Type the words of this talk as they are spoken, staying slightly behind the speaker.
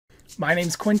My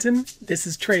name's Quinton, this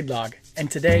is TradeLog,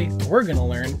 and today we're going to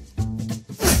learn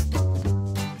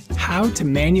how to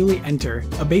manually enter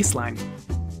a baseline.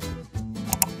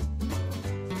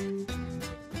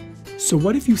 So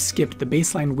what if you skipped the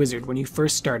baseline wizard when you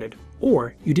first started,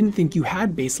 or you didn't think you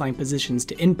had baseline positions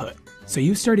to input, so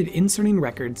you started inserting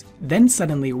records, then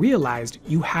suddenly realized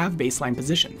you have baseline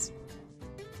positions?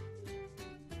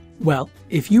 Well,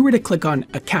 if you were to click on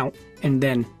Account and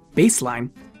then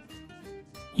Baseline,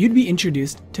 you'd be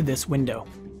introduced to this window.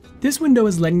 This window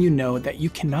is letting you know that you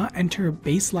cannot enter a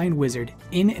baseline wizard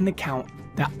in an account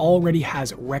that already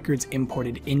has records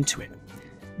imported into it.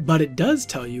 But it does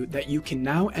tell you that you can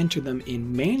now enter them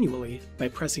in manually by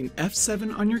pressing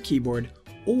F7 on your keyboard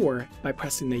or by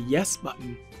pressing the Yes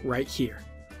button right here.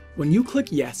 When you click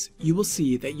Yes, you will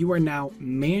see that you are now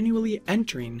manually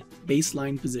entering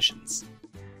baseline positions.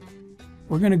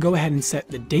 We're going to go ahead and set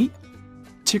the date,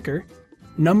 ticker,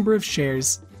 number of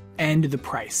shares, and the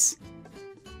price.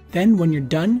 Then when you're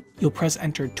done, you'll press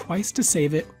enter twice to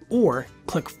save it, or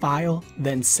click File,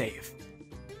 then Save.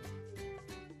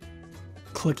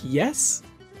 Click Yes,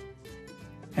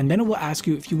 and then it will ask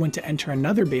you if you want to enter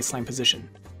another baseline position.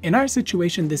 In our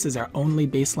situation, this is our only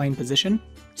baseline position,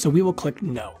 so we will click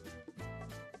No.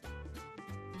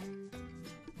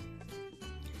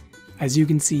 As you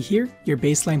can see here, your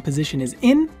baseline position is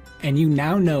in, and you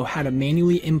now know how to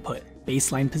manually input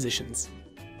baseline positions.